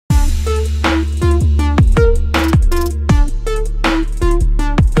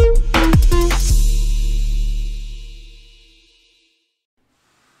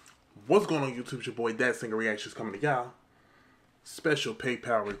What's going on YouTube? It's your boy ThatSingerReactions coming to y'all. Special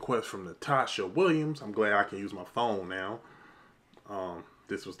PayPal request from Natasha Williams. I'm glad I can use my phone now.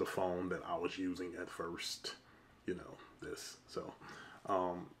 This was the phone that I was using at first. You know, this. So,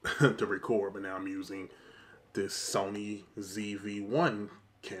 to record, but now I'm using this Sony ZV-1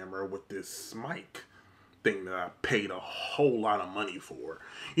 camera with this mic thing that I paid a whole lot of money for.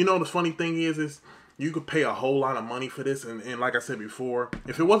 You know, the funny thing is you could pay a whole lot of money for this, and like I said before,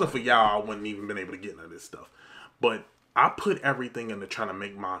 if it wasn't for y'all, I wouldn't even been able to get into this stuff. But I put everything into trying to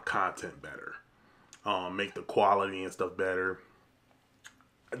make my content better, make the quality and stuff better.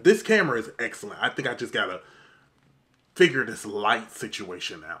 This camera is excellent. I think I just gotta figure this light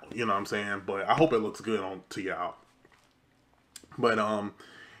situation out. You know what I'm saying? But I hope it looks good on to y'all. But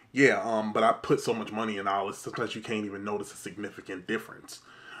yeah, but I put so much money in all this, sometimes you can't even notice a significant difference.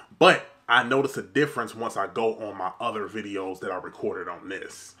 But I notice a difference once I go on my other videos that I recorded on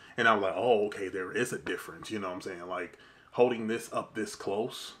this. And I'm like, oh, okay, there is a difference. You know what I'm saying? Like, holding this up this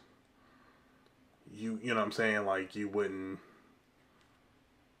close, you know what I'm saying? Like, you wouldn't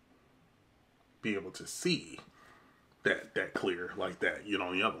be able to see that clear like that, you know,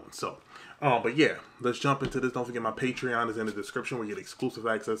 on the other one. So, but yeah, let's jump into this. Don't forget my Patreon is in the description where you get exclusive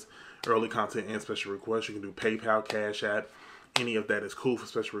access, early content, and special requests. You can do PayPal, CashApp. Any of that is cool for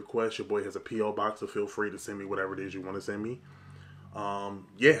special requests. Your boy has a P.O Box, so feel free to send me whatever it is you want to send me.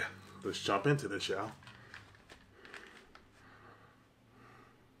 Yeah, let's jump into this, y'all.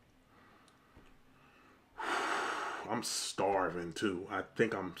 I'm starving too. I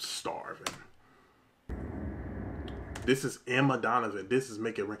think I'm starving. This is Emma Donovan. This is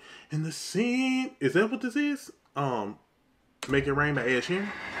Make It Rain. And the scene, is that what this is? Make It Rain by Ed Sheeran.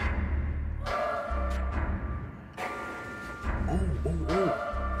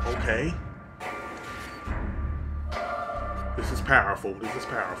 Oh, okay. This is powerful. This is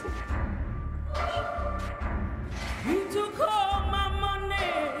powerful. You took all my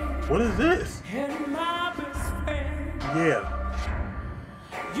money. What is this? And my best friend. Yeah.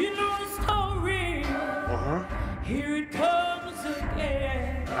 You know the story. Uh-huh. Here it comes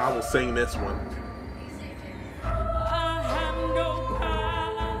again. I will sing this one. I have no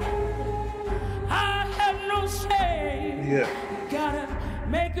pride. I have no shame. Yeah. Gotta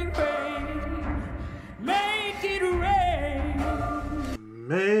make it rain. Make it rain.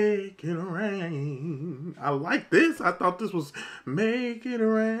 Make it rain. I like this. I thought this was make it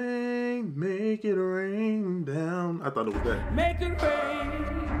rain down. I thought it was that. Make it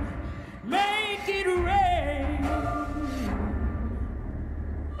rain. Make it rain.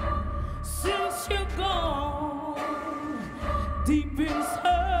 Since you're gone, deep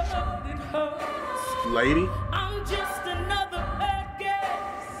inside it hurts. Lady, I'm just another bad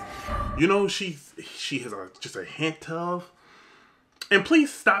guess. you know she has just a hint of. And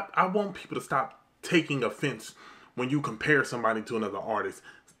please stop. I want people to stop taking offense when you compare somebody to another artist.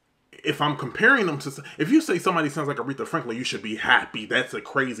 If I'm comparing them to, if you say somebody sounds like Aretha Franklin, you should be happy. That's a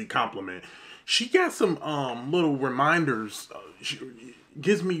crazy compliment. She got some little reminders. She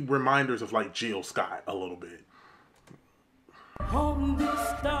gives me reminders of like Jill Scott a little bit. On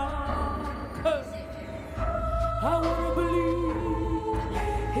this dark earth, I wanna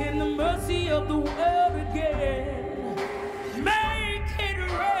believe in the mercy of the world again. Make it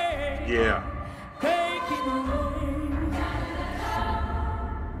rain. Yeah. Make it rain.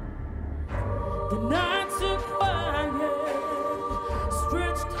 The nights are quiet,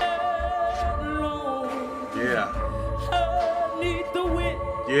 stretched out long. Yeah. Beneath the wind.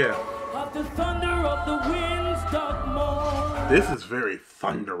 Yeah. Of the thunder of the wind's dark morn. This is very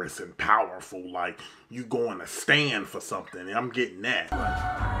thunderous and powerful. Like you going to stand for something. And I'm getting that.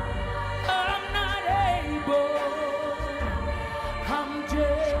 I'm not able. I'm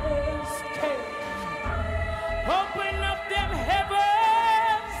just scared. Open up them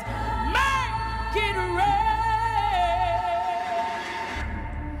heavens. Make it rain.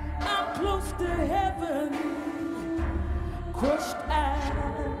 I'm close to heaven. Crushed at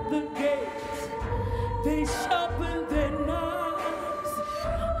the gates. They sharpen their knives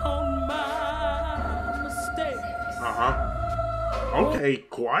on my mistakes. Uh-huh. Okay,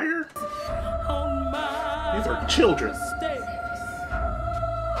 choir? On my These are children. mistakes.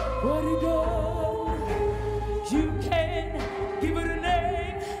 What it does, you can't give it a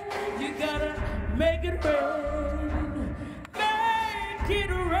name. You gotta make it rain. Make it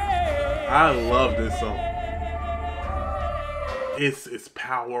rain. I love this song. It's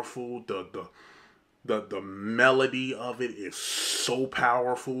powerful. The melody of it is so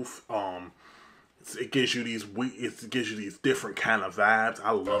powerful. It gives you these different kind of vibes.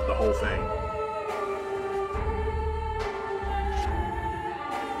 I love the whole thing.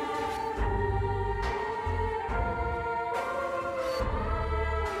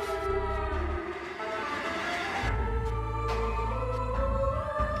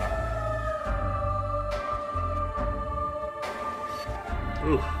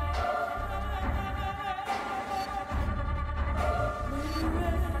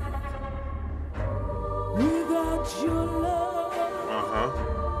 without your love,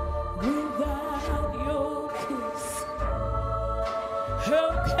 without your kiss,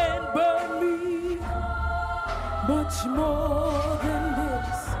 hell can burn me much more than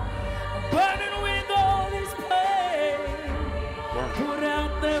this. Burning with all this pain, put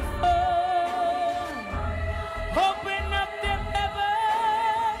out the fire, open up the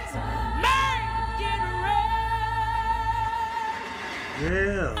heavens, make it rain.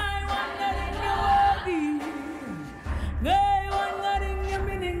 Yeah.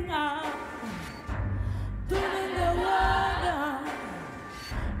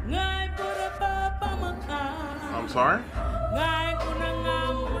 I'm sorry?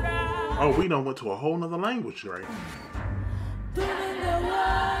 Oh, we done went to a whole nother language, right?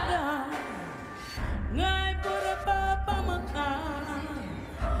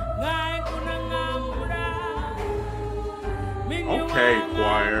 Okay,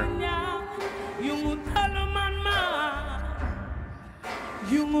 choir.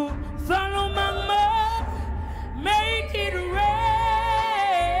 Make it rain.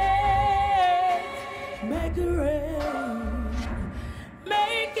 Make it rain.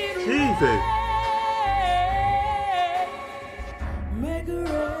 Make it rain. Jesus. Make it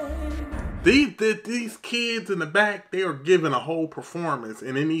rain. These kids in the back, they are giving a whole performance,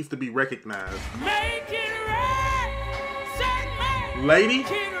 and it needs to be recognized. Make it rain. Lady,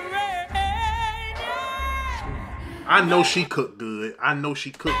 Make it rain. I know she cooked good. I know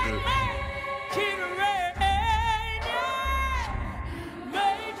she cooked good. Make it rain.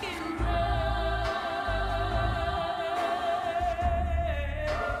 Make it rain.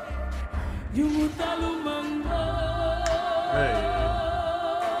 You Hey.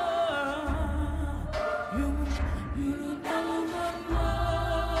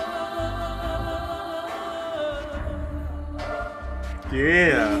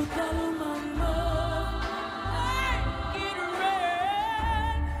 Yeah.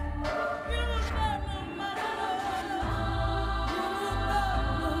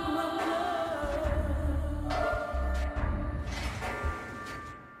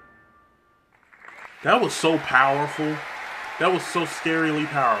 That was so powerful. That was so scarily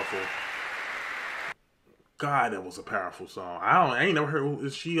powerful. God, that was a powerful song. I ain't never heard.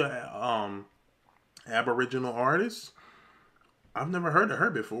 Is she a Aboriginal artist? I've never heard of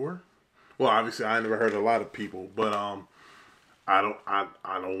her before. Well, obviously, I never heard of a lot of people, but I don't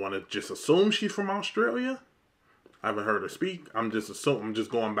want to just assume she's from Australia. I haven't heard her speak. I'm just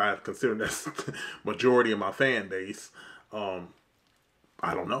going by considering that's the majority of my fan base. I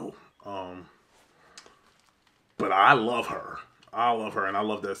don't know. But I love her. I love her, and I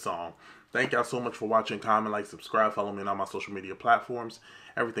love that song. Thank y'all so much for watching. Comment, like, subscribe, follow me on all my social media platforms.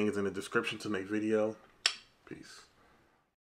 Everything is in the description to the next video. Peace.